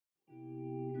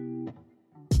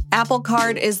Apple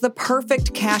Card is the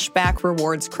perfect cashback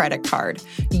rewards credit card.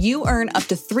 You earn up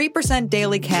to 3%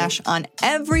 daily cash on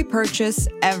every purchase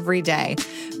every day.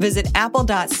 Visit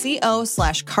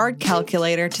apple.co/card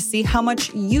calculator to see how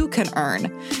much you can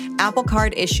earn. Apple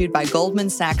Card issued by Goldman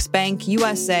Sachs Bank,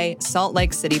 USA, Salt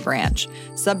Lake City branch.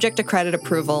 Subject to credit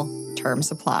approval.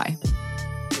 Terms apply.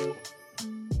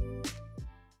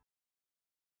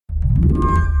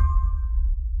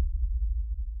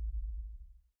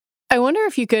 I wonder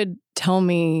if you could tell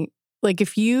me, like,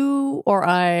 if you or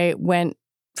I went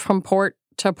from port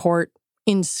to port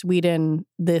in Sweden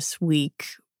this week,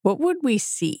 what would we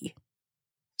see?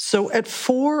 So at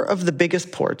 4 of the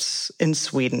biggest ports in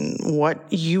Sweden,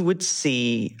 what you would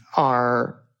see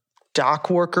are dock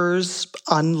workers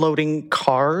unloading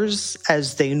cars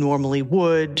as they normally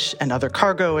would and other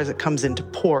cargo as it comes into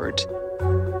port.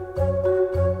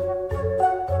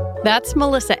 That's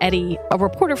Melissa Eddy, a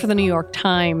reporter for the New York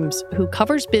Times who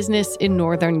covers business in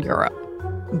Northern Europe.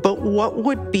 But what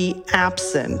would be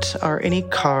absent are any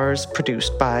cars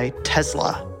produced by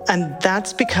Tesla. And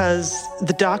that's because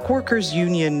the dock workers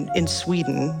union in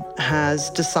Sweden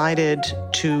has decided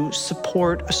to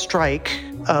support a strike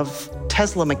of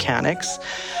Tesla mechanics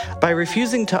by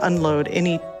refusing to unload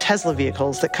any Tesla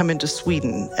vehicles that come into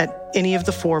Sweden at any of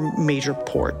the 4 major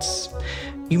ports.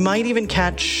 You might even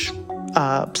catch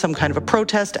some kind of a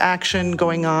protest action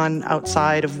going on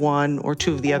outside of 1 or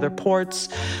 2 of the other ports.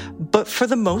 But for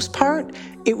the most part,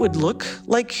 it would look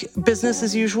like business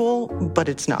as usual, but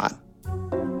it's not.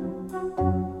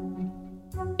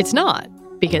 It's not,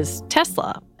 because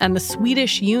Tesla and the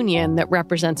Swedish union that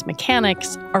represents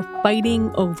mechanics are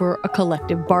fighting over a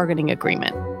collective bargaining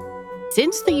agreement.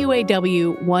 Since the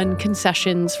UAW won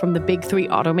concessions from the big 3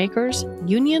 automakers,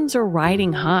 unions are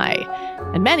riding high,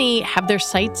 and many have their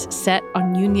sights set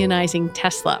on unionizing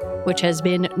Tesla, which has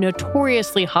been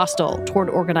notoriously hostile toward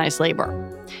organized labor.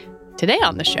 Today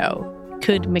on the show,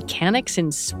 could mechanics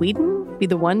in Sweden be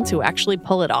the ones who actually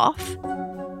pull it off?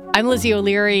 I'm Lizzie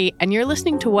O'Leary, and you're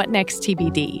listening to What Next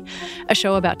TBD, a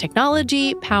show about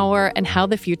technology, power, and how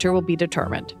the future will be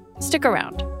determined. Stick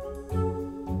around.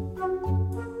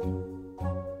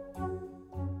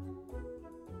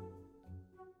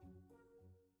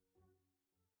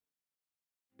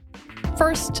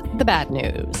 First, the bad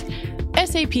news.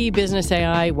 SAP Business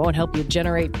AI won't help you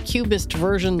generate cubist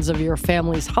versions of your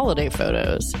family's holiday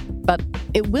photos, but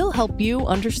it will help you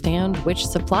understand which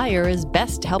supplier is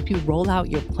best to help you roll out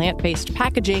your plant-based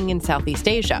packaging in Southeast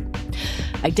Asia,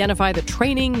 identify the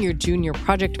training your junior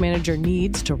project manager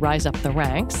needs to rise up the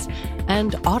ranks,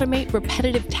 and automate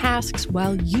repetitive tasks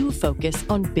while you focus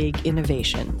on big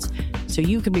innovations, so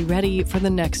you can be ready for the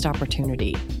next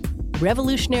opportunity.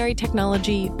 Revolutionary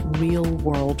technology,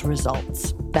 real-world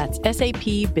results. That's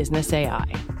SAP Business AI.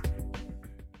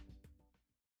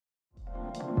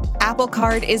 Apple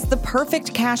Card is the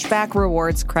perfect cashback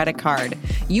rewards credit card.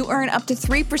 You earn up to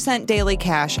 3% daily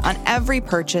cash on every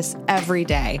purchase every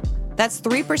day. That's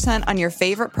 3% on your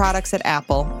favorite products at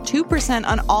Apple, 2%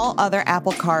 on all other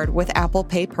Apple Card with Apple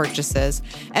Pay purchases,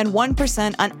 and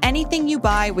 1% on anything you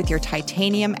buy with your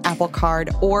titanium Apple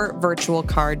Card or virtual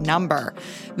card number.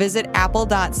 Visit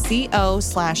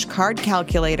apple.co/card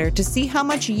calculator to see how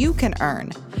much you can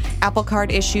earn. Apple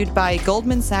Card issued by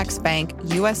Goldman Sachs Bank,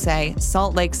 USA,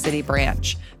 Salt Lake City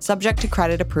branch. Subject to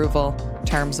credit approval.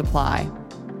 Terms apply.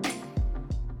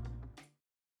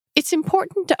 It's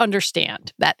important to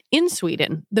understand that in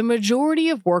Sweden, the majority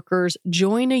of workers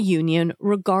join a union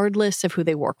regardless of who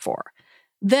they work for.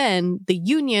 Then the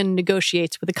union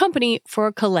negotiates with the company for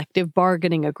a collective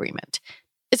bargaining agreement.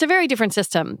 It's a very different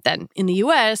system than in the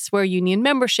US, where union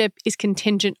membership is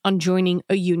contingent on joining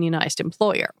a unionized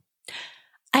employer.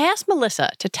 I asked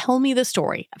Melissa to tell me the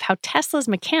story of how Tesla's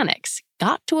mechanics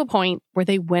got to a point where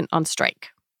they went on strike.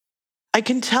 I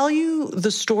can tell you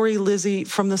the story, Lizzie,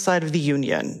 from the side of the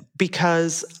union,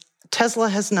 because Tesla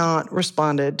has not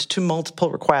responded to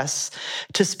multiple requests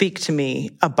to speak to me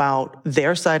about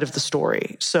their side of the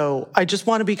story. So I just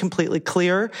want to be completely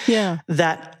clear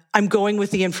that I'm going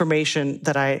with the information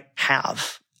that I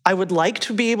have. I would like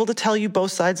to be able to tell you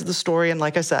both sides of the story. And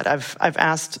like I said, I've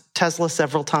asked Tesla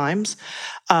several times.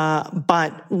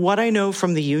 But what I know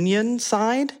from the union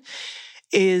side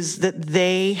is that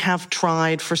they have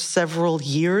tried for several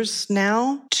years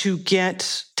now to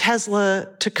get Tesla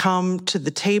to come to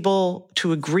the table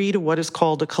to agree to what is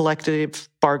called a collective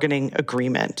bargaining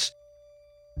agreement.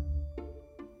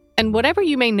 And whatever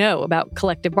you may know about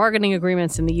collective bargaining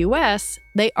agreements in the US,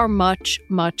 they are much,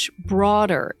 much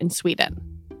broader in Sweden.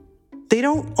 they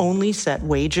don't only set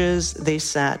wages, they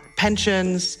set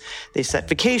pensions, they set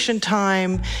vacation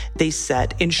time, they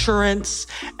set insurance,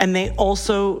 and they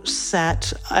also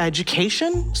set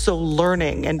education, so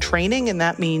learning and training. And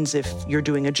that means if you're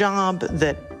doing a job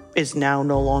that is now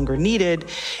no longer needed,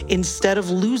 instead of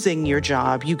losing your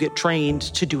job, you get trained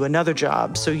to do another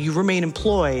job. So you remain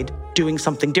employed doing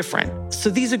something different. So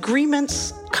these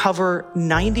agreements cover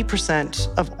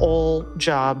 90% of all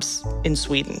jobs in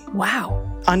Sweden. Wow.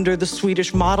 Under the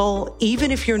Swedish model,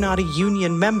 even if you're not a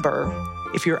union member,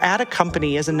 if you're at a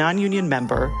company as a non-union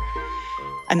member,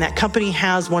 and that company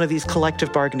has one of these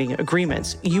collective bargaining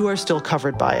agreements, you are still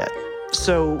covered by it.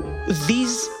 So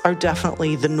these are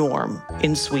definitely the norm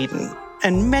in Sweden.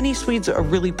 And many Swedes are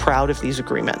really proud of these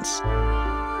agreements.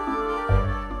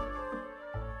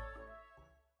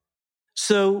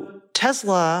 So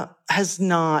Tesla has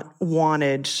not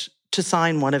wanted to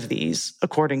sign one of these,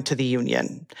 according to the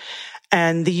union.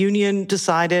 And the union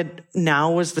decided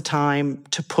now was the time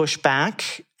to push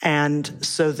back. And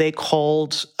so they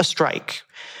called a strike.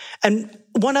 And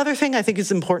one other thing I think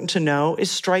is important to know is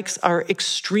strikes are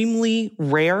extremely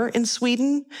rare in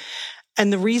Sweden.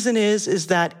 And the reason is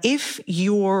that if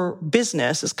your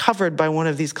business is covered by one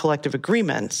of these collective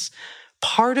agreements,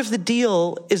 part of the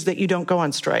deal is that you don't go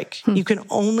on strike. You can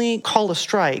only call a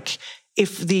strike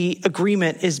if the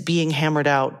agreement is being hammered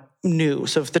out new.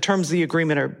 So if the terms of the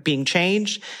agreement are being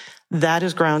changed, that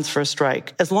is grounds for a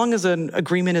strike. As long as an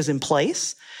agreement is in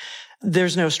place,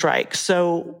 there's no strike.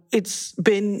 So it's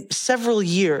been several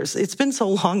years. It's been so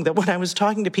long that when I was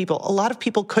talking to people, a lot of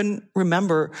people couldn't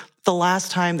remember the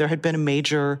last time there had been a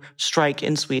major strike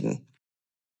in Sweden.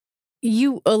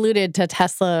 You alluded to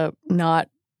Tesla not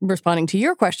responding to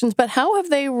your questions, but how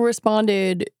have they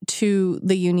responded to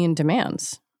the union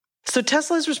demands? So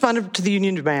Tesla has responded to the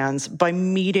union demands by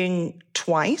meeting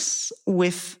twice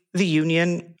with the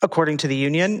union, according to the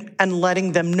union, and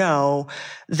letting them know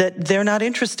that they're not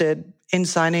interested in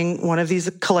signing one of these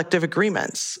collective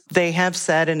agreements. They have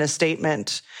said in a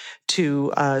statement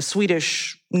to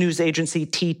Swedish news agency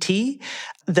TT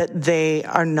that they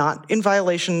are not in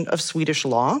violation of Swedish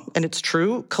law. And it's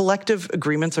true, collective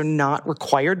agreements are not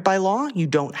required by law. You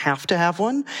don't have to have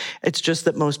one. It's just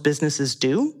that most businesses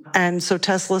do. And so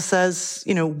Tesla says,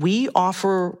 we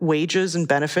offer wages and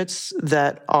benefits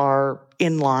that are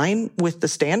in line with the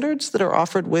standards that are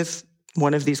offered with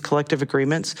one of these collective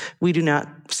agreements. We do not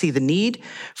see the need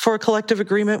for a collective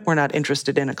agreement. We're not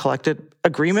interested in a collective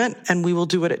agreement, and we will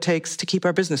do what it takes to keep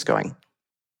our business going.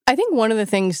 I think one of the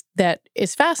things that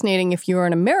is fascinating if you're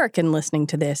an American listening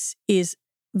to this is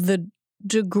the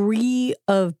degree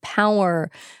of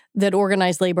power that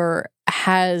organized labor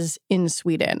has in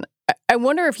Sweden. I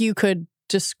wonder if you could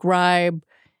describe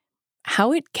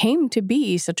how it came to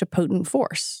be such a potent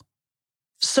force.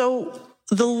 So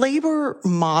the labor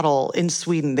model in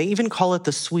Sweden, they even call it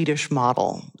the Swedish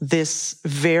model, this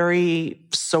very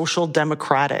social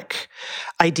democratic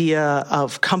idea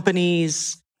of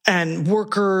companies and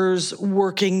workers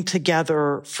working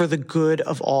together for the good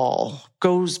of all,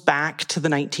 goes back to the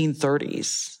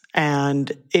 1930s.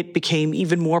 And it became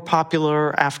even more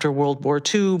popular after World War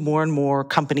II. More and more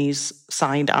companies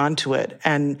signed onto it.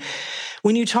 And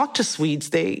when you talk to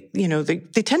Swedes, they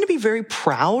tend to be very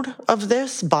proud of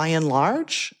this by and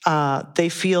large. They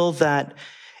feel that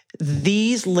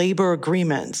these labor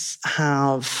agreements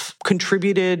have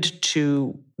contributed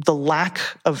to the lack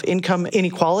of income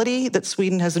inequality that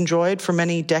Sweden has enjoyed for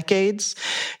many decades.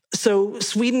 So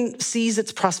Sweden sees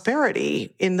its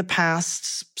prosperity in the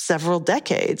past several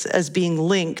decades as being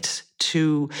linked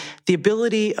to the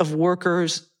ability of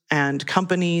workers and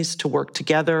companies to work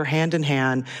together hand in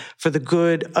hand for the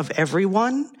good of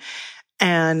everyone.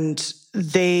 And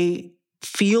they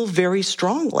feel very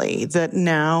strongly that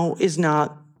now is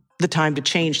not the time to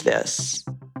change this.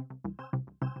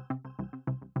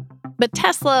 But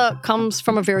Tesla comes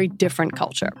from a very different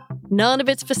culture. None of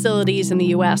its facilities in the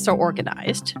U.S. are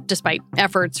organized, despite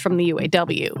efforts from the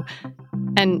UAW.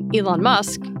 And Elon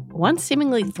Musk once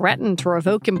seemingly threatened to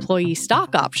revoke employee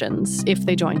stock options if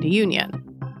they joined a union.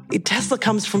 Tesla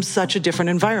comes from such a different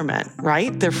environment,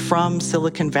 right? They're from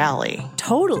Silicon Valley.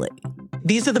 Totally.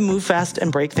 These are the move fast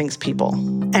and break things people.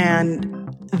 And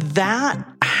that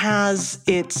has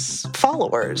its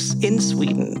followers in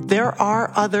Sweden. There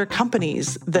are other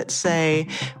companies that say,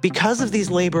 because of these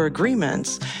labor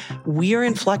agreements, we are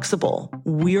inflexible.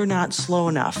 We're not slow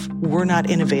enough. We're not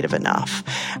innovative enough.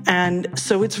 And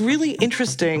so it's really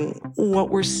interesting what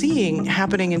we're seeing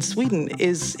happening in Sweden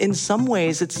is in some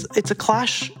ways it's a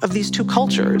clash of these two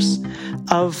cultures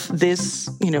of this,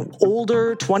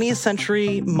 older 20th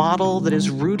century model that is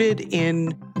rooted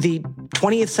in the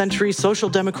 20th century social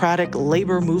democratic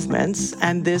labor movements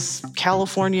and this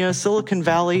California, Silicon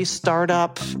Valley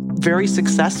startup, very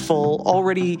successful,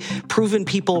 already proven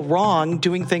people wrong,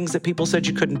 doing things that people said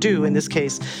you couldn't do. In this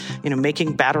case,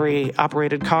 making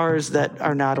battery-operated cars that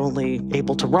are not only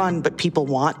able to run, but people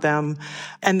want them.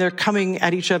 And they're coming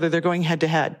at each other. They're going head to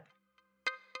head.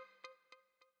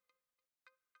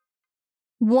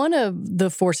 One of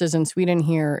the forces in Sweden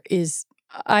here is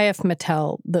IF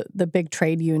Metall, the big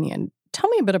trade union. Tell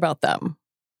me a bit about them.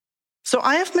 So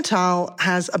IF Metall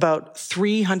has about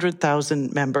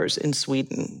 300,000 members in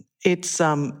Sweden. It's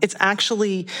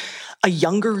actually a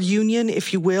younger union,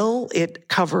 if you will. It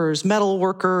covers metal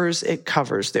workers. It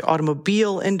covers the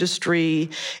automobile industry.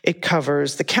 It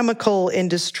covers the chemical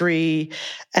industry.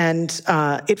 And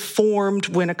it formed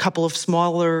when a couple of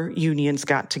smaller unions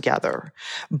got together.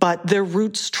 But their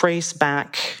roots trace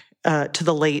back to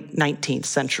the late 19th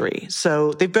century.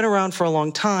 So they've been around for a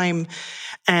long time.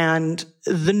 And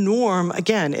the norm,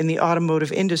 again, in the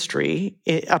automotive industry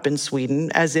up in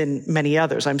Sweden, as in many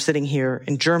others, I'm sitting here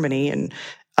in Germany, and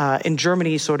in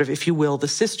Germany, sort of, if you will, the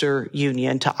sister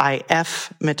union to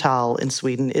IF Metall in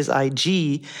Sweden is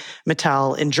IG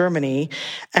Metall in Germany.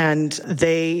 And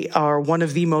they are one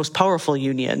of the most powerful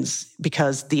unions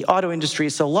because the auto industry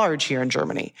is so large here in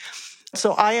Germany.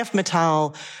 So IF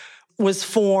Metall was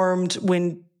formed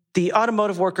when the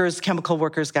automotive workers, chemical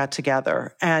workers got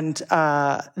together, and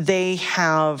they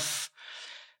have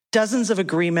dozens of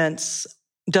agreements,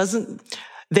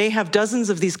 they have dozens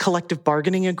of these collective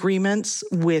bargaining agreements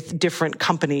with different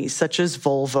companies, such as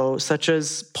Volvo, such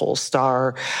as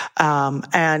Polestar.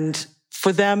 And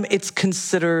for them, it's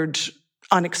considered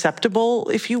unacceptable,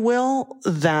 if you will,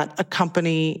 that a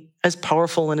company as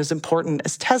powerful and as important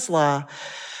as Tesla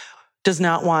does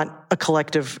not want a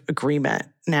collective agreement.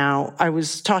 Now, I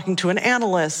was talking to an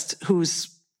analyst who's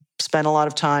spent a lot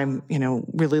of time,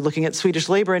 really looking at Swedish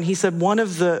labor, and he said one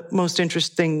of the most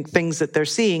interesting things that they're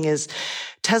seeing is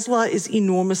Tesla is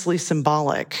enormously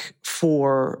symbolic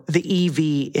for the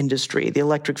EV industry, the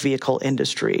electric vehicle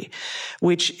industry,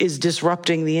 which is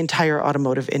disrupting the entire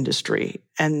automotive industry.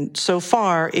 And so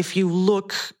far, if you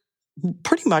look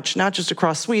pretty much not just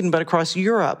across Sweden, but across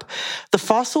Europe, the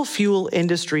fossil fuel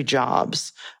industry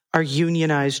jobs are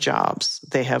unionized jobs.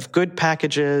 They have good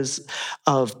packages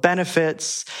of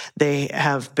benefits. They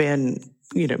have been,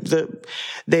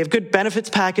 they have good benefits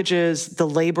packages. The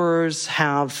laborers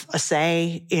have a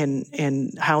say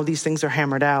in how these things are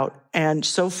hammered out. And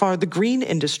so far, the green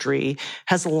industry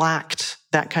has lacked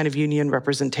that kind of union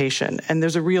representation. And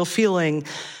there's a real feeling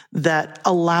that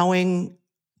allowing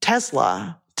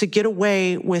Tesla to get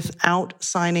away without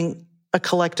signing a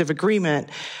collective agreement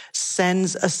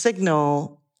sends a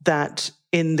signal that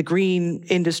in the green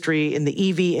industry, in the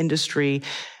EV industry,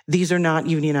 these are not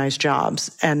unionized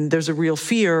jobs. And there's a real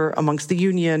fear amongst the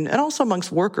union and also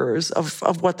amongst workers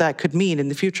of what that could mean in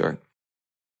the future.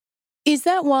 Is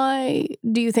that why,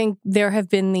 do you think, there have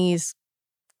been these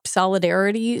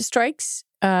solidarity strikes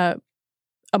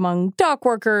among dock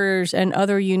workers and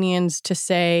other unions to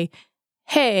say,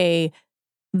 hey,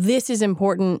 this is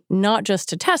important not just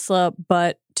to Tesla,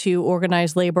 but to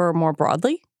organized labor more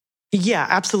broadly? Yeah,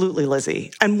 absolutely,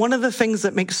 Lizzie. And one of the things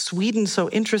that makes Sweden so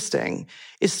interesting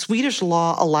is Swedish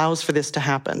law allows for this to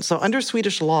happen. So under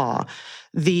Swedish law,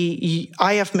 the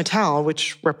IF Metall,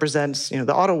 which represents,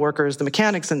 the auto workers, the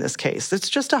mechanics in this case, it's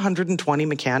just 120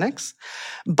 mechanics.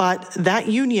 But that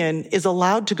union is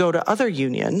allowed to go to other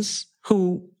unions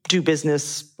who do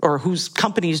business or whose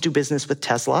companies do business with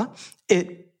Tesla.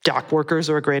 Dock workers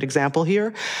are a great example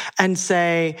here, and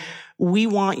say, we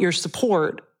want your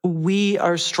support. We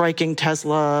are striking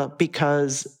Tesla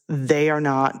because they are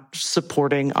not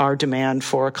supporting our demand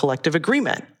for a collective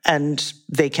agreement. And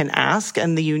they can ask,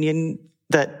 and the union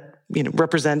that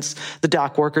represents the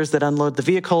dock workers that unload the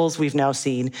vehicles, we've now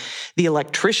seen the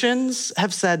electricians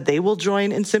have said they will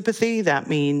join in sympathy. That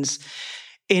means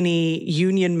any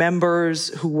union members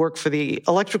who work for the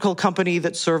electrical company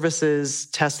that services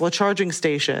Tesla charging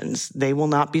stations, they will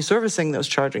not be servicing those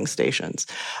charging stations.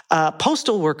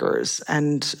 Postal workers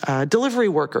and delivery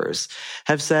workers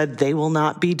have said they will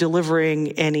not be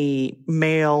delivering any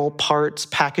mail, parts,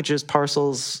 packages,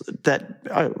 parcels that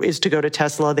is to go to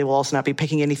Tesla. They will also not be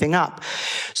picking anything up.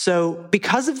 So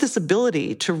because of this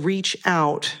ability to reach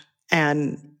out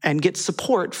and get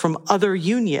support from other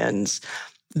unions,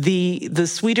 the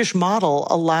Swedish model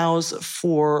allows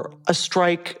for a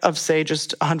strike of, say,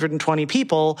 just 120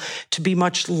 people to be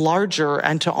much larger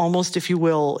and to almost, if you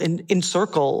will,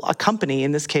 encircle a company,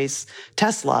 in this case,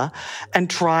 Tesla, and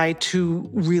try to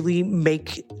really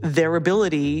make their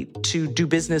ability to do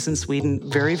business in Sweden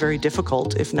very, very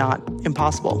difficult, if not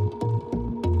impossible.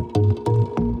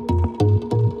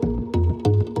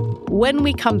 When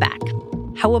we come back,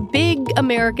 how a big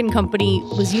American company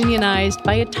was unionized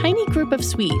by a tiny group of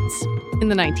Swedes in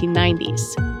the 1990s.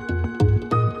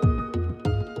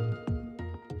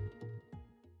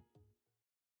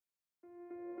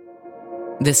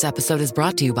 This episode is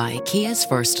brought to you by Kia's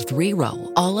first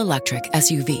 3-row, all-electric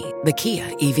SUV, the Kia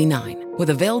EV9,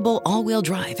 with available all-wheel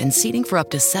drive and seating for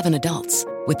up to 7 adults,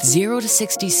 with 0 to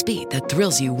 60 speed that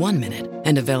thrills you 1 minute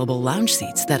and available lounge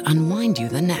seats that unwind you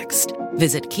the next.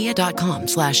 Visit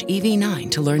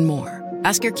kia.com/EV9 to learn more.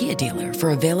 Ask your Kia dealer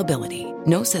for availability.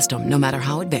 No system, no matter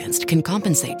how advanced, can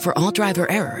compensate for all driver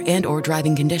error and or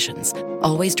driving conditions.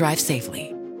 Always drive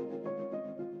safely.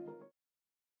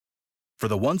 For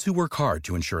the ones who work hard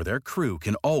to ensure their crew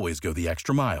can always go the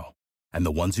extra mile, and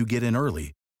the ones who get in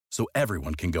early so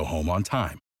everyone can go home on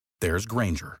time, there's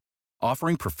Grainger,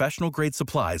 offering professional-grade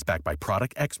supplies backed by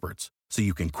product experts so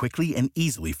you can quickly and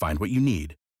easily find what you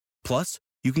need. Plus,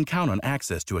 you can count on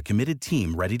access to a committed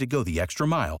team ready to go the extra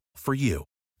mile for you.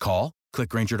 Call, click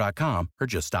Grainger.com, or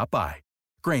just stop by.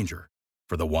 Grainger,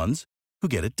 for the ones who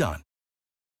get it done.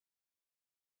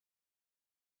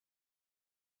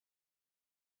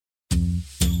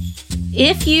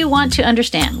 If you want to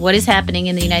understand what is happening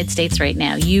in the United States right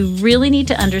now, you really need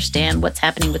to understand what's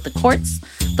happening with the courts,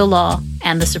 the law,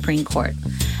 and the Supreme Court.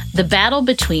 The battle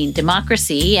between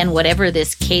democracy and whatever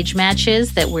this cage match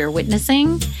is that we're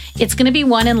witnessing, it's going to be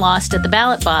won and lost at the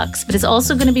ballot box, but it's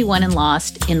also going to be won and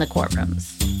lost in the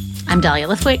courtrooms. I'm Dahlia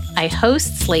Lithwick. I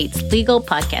host Slate's legal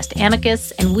podcast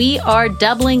Amicus, and we are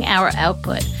doubling our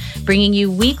output, bringing you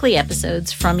weekly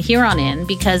episodes from here on in,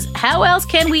 because how else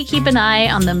can we keep an eye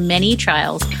on the many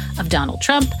trials of Donald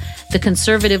Trump, the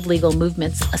conservative legal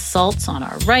movement's assaults on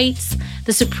our rights,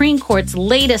 the Supreme Court's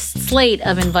latest slate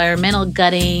of environmental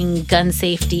gutting, gun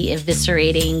safety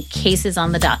eviscerating cases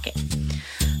on the docket.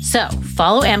 So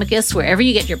follow Amicus wherever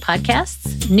you get your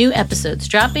podcasts. New episodes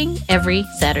dropping every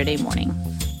Saturday morning.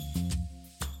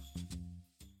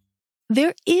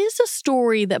 There is a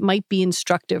story that might be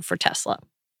instructive for Tesla.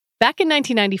 Back in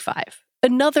 1995,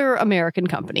 another American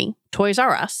company, Toys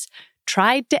R Us,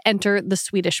 tried to enter the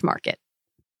Swedish market.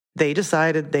 They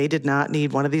decided they did not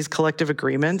need one of these collective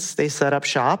agreements. They set up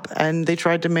shop and they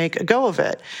tried to make a go of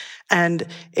it. And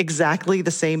exactly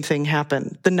the same thing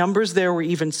happened. The numbers there were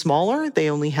even smaller. They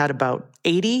only had about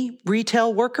 80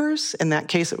 retail workers. In that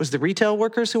case, it was the retail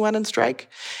workers who went on strike.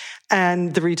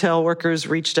 And the retail workers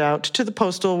reached out to the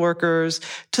postal workers,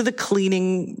 to the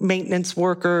cleaning maintenance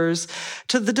workers,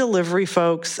 to the delivery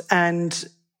folks. And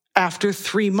after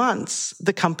 3 months,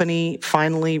 the company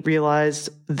finally realized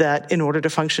that in order to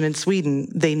function in Sweden,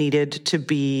 they needed to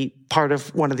be part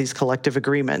of one of these collective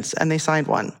agreements, and they signed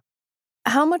one.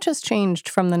 How much has changed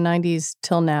from the 90s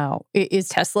till now? Is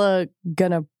Tesla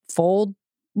gonna fold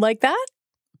like that?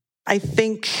 I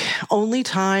think only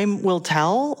time will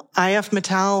tell. IF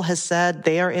Metall has said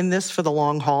they are in this for the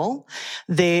long haul.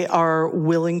 They are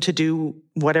willing to do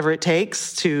whatever it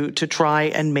takes to try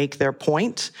and make their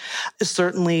point.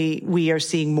 Certainly, we are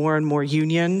seeing more and more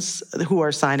unions who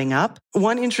are signing up.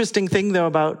 One interesting thing, though,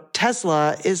 about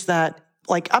Tesla is that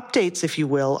updates, if you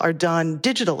will, are done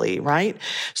digitally, right?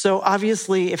 So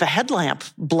obviously, if a headlamp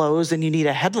blows and you need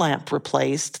a headlamp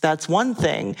replaced, that's one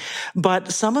thing. But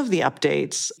some of the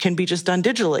updates can be just done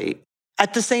digitally.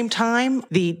 At the same time,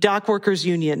 the dock workers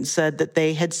union said that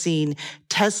they had seen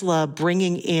Tesla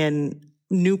bringing in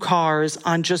new cars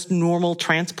on just normal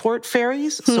transport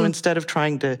ferries. So instead of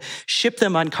trying to ship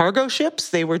them on cargo ships,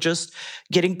 they were just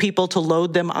getting people to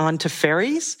load them onto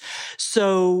ferries.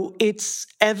 So it's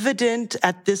evident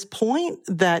at this point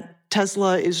that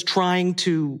Tesla is trying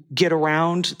to get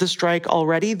around the strike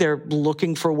already. They're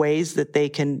looking for ways that they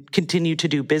can continue to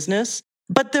do business.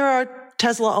 But there are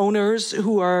Tesla owners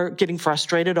who are getting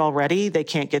frustrated already. They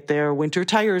can't get their winter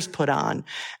tires put on.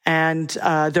 And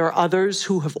there are others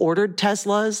who have ordered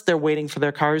Teslas. They're waiting for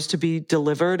their cars to be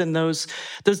delivered, and those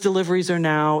deliveries are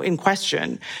now in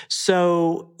question.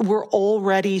 So we're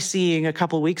already seeing, a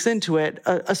couple weeks into it,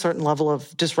 a certain level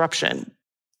of disruption.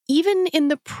 Even in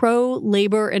the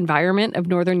pro-labor environment of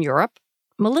Northern Europe,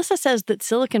 Melissa says that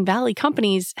Silicon Valley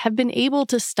companies have been able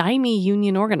to stymie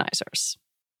union organizers.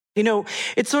 You know,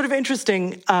 it's sort of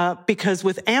interesting because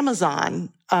with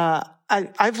Amazon,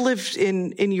 I've lived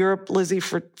in Europe, Lizzie,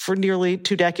 for nearly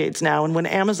 2 decades now. And when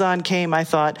Amazon came, I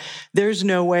thought, there's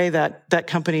no way that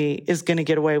company is going to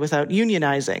get away without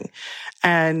unionizing.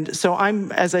 And so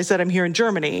as I said, I'm here in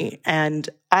Germany, and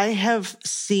I have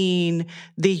seen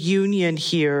the union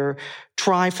here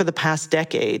try for the past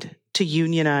decade to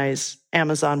unionize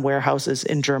Amazon warehouses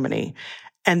in Germany,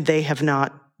 and they have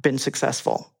not been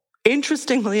successful.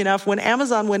 Interestingly enough, when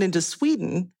Amazon went into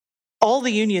Sweden, all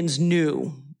the unions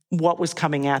knew what was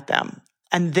coming at them.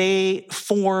 And they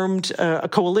formed a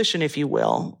coalition, if you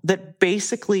will, that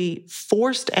basically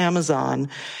forced Amazon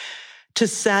to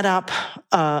set up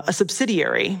a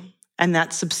subsidiary. And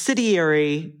that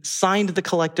subsidiary signed the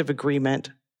collective agreement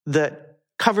that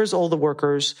covers all the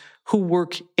workers who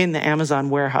work in the Amazon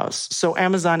warehouse. So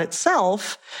Amazon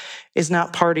itself is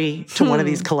not party to one of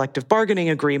these collective bargaining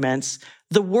agreements.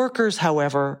 The workers,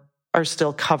 however, are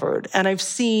still covered. And I've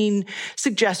seen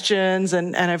suggestions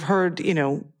and I've heard,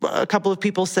 a couple of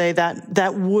people say that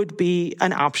that would be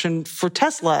an option for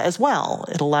Tesla as well.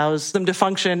 It allows them to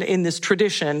function in this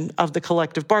tradition of the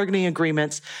collective bargaining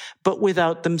agreements, but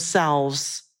without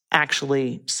themselves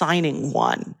actually signing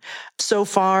one. So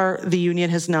far, the union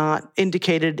has not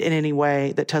indicated in any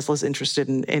way that Tesla's interested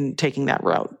in taking that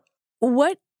route.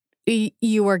 What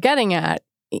you are getting at,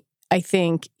 I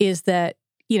think, is that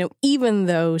even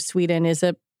though Sweden is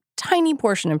a tiny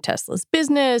portion of Tesla's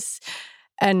business,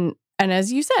 and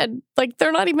as you said,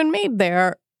 they're not even made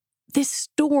there, this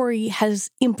story has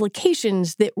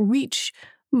implications that reach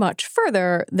much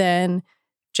further than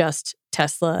just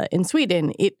Tesla in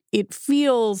Sweden. It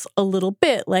feels a little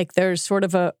bit like there's sort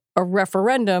of a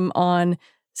referendum on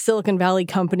Silicon Valley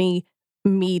company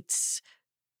meets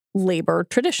labor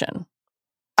tradition.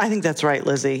 I think that's right,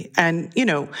 Lizzie. And,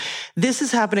 this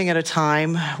is happening at a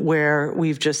time where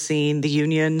we've just seen the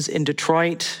unions in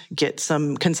Detroit get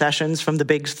some concessions from the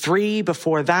big three.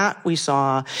 Before that, we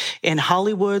saw in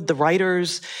Hollywood, the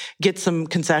writers get some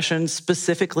concessions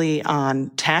specifically on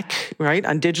tech, right?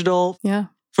 On digital. Yeah.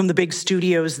 From the big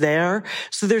studios there.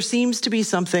 So there seems to be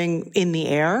something in the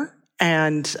air.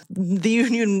 And the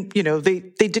union,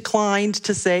 they declined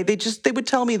to say, they would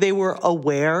tell me they were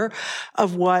aware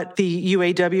of what the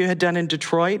UAW had done in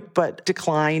Detroit, but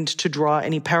declined to draw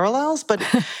any parallels. But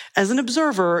as an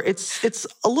observer, it's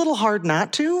a little hard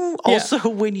not to. Also,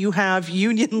 when you have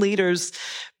union leaders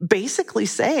basically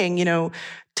saying,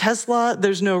 Tesla,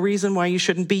 there's no reason why you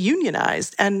shouldn't be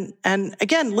unionized. And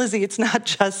again, Lizzie, it's not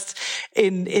just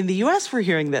in the US we're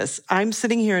hearing this. I'm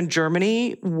sitting here in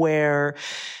Germany where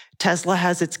Tesla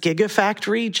has its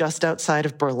gigafactory just outside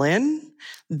of Berlin.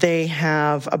 They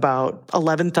have about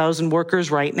 11,000 workers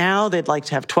right now. They'd like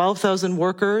to have 12,000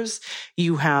 workers.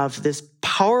 You have this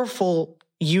powerful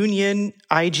union,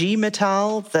 IG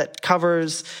Metall, that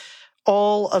covers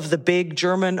all of the big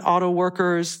German auto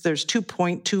workers. There's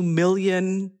 2.2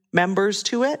 million members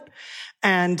to it.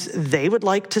 And they would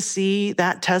like to see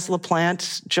that Tesla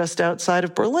plant just outside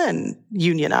of Berlin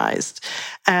unionized.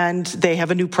 And they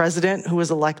have a new president who was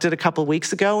elected a couple of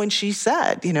weeks ago. And she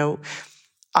said,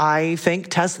 I think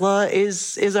Tesla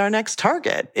is our next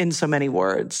target in so many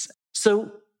words.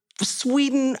 So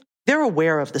Sweden, they're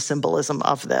aware of the symbolism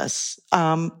of this.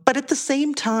 But at the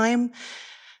same time,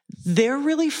 they're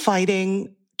really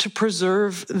fighting to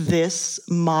preserve this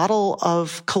model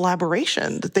of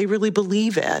collaboration that they really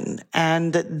believe in,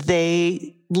 and that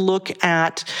they look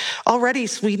at. Already,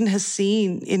 Sweden has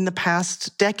seen in the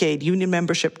past decade union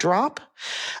membership drop.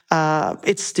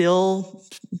 It's still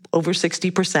over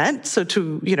 60%. So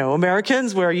to,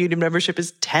 Americans, where union membership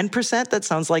is 10%, that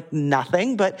sounds like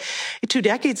nothing. But 2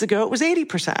 decades ago, it was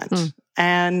 80%.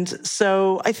 And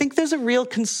so I think there's a real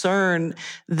concern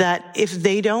that if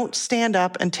they don't stand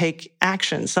up and take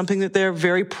action, something that they're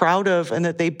very proud of and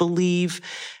that they believe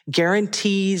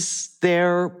guarantees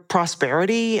their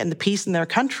prosperity and the peace in their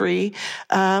country,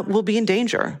 will be in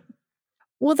danger.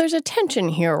 Well, there's a tension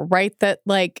here, right? That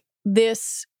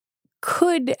this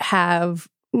could have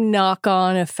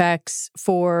knock-on effects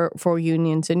for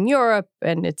unions in Europe.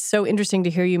 And it's so interesting to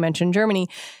hear you mention Germany.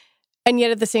 And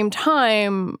yet at the same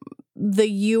time, the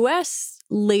U.S.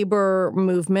 labor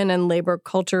movement and labor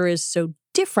culture is so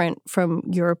different from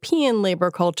European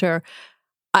labor culture.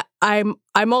 I'm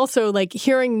also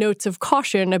hearing notes of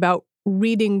caution about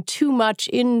reading too much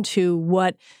into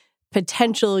what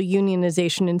potential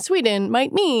unionization in Sweden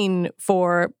might mean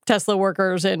for Tesla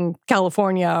workers in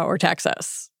California or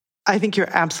Texas. I think you're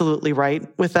absolutely right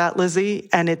with that, Lizzie.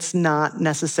 And it's not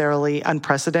necessarily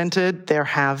unprecedented. There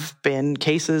have been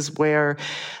cases where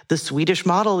the Swedish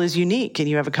model is unique, and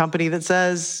you have a company that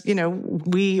says,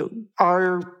 we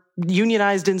are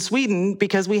unionized in Sweden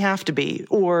because we have to be.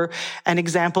 Or an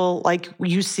example, like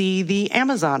you see the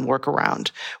Amazon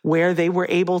workaround, where they were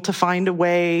able to find a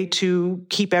way to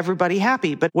keep everybody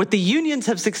happy. But what the unions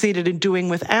have succeeded in doing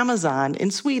with Amazon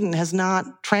in Sweden has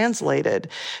not translated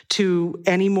to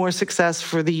any more success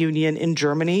for the union in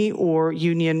Germany or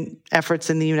union efforts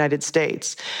in the United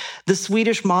States. The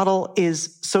Swedish model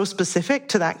is so specific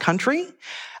to that country.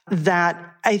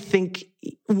 that I think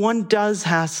one does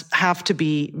have to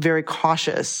be very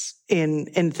cautious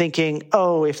in thinking,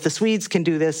 oh, if the Swedes can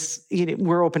do this,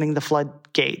 we're opening the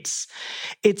floodgates.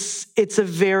 It's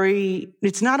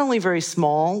not only very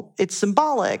small, it's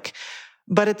symbolic,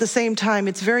 but at the same time,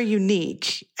 it's very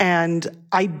unique. And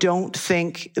I don't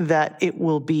think that it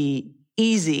will be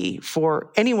easy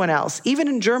for anyone else, even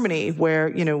in Germany, where,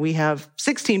 we have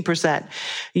 16%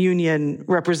 union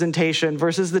representation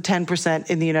versus the 10%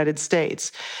 in the United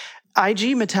States.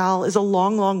 IG Metall is a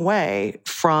long, long way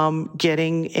from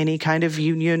getting any kind of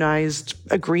unionized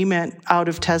agreement out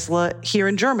of Tesla here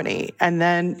in Germany. And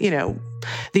then,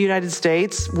 the United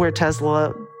States, where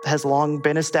Tesla has long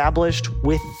been established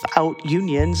without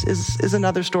unions, is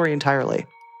another story entirely.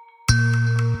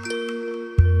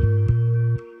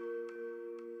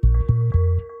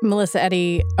 Melissa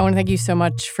Eddy, I want to thank you so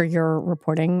much for your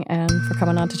reporting and for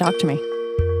coming on to talk to me.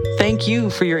 Thank you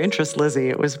for your interest, Lizzie.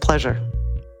 It was a pleasure.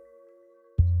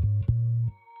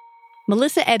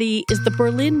 Melissa Eddy is the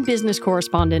Berlin business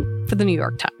correspondent for the New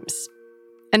York Times.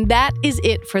 And that is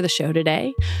it for the show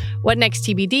today. What Next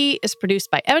TBD is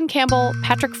produced by Evan Campbell,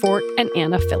 Patrick Fort, and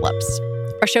Anna Phillips.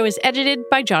 Our show is edited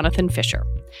by Jonathan Fisher.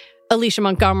 Alicia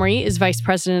Montgomery is vice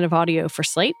president of audio for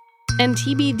Slate. And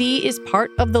TBD is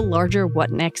part of the larger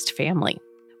What Next family.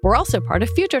 We're also part of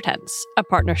Future Tense, a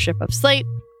partnership of Slate,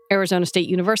 Arizona State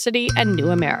University, and New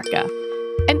America.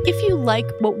 And if you like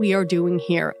what we are doing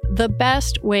here, the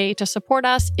best way to support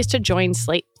us is to join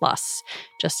Slate Plus.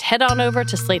 Just head on over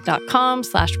to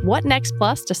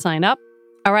slate.com/whatnextplus to sign up.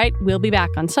 All right, we'll be back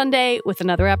on Sunday with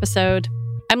another episode.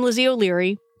 I'm Lizzie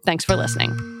O'Leary. Thanks for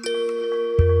listening.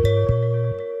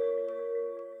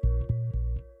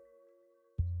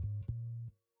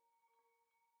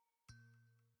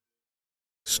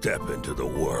 Step into the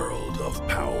world of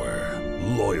power,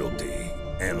 loyalty,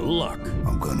 and luck.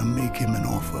 I'm gonna make him an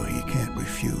offer he can't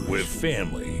refuse. With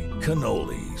family,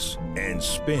 cannolis, and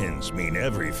spins mean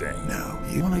everything. Now,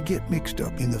 you wanna get mixed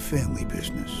up in the family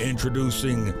business.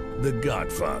 Introducing The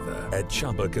Godfather at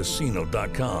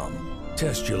ChumbaCasino.com.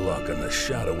 Test your luck in the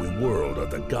shadowy world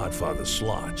of The Godfather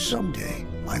slot. Someday,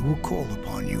 I will call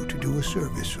upon you to do a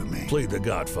service for me. Play The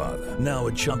Godfather, now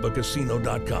at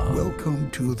ChumbaCasino.com.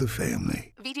 Welcome to the family.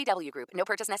 VGW Group. No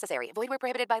purchase necessary. Void where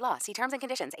prohibited by law. See terms and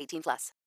conditions. 18+.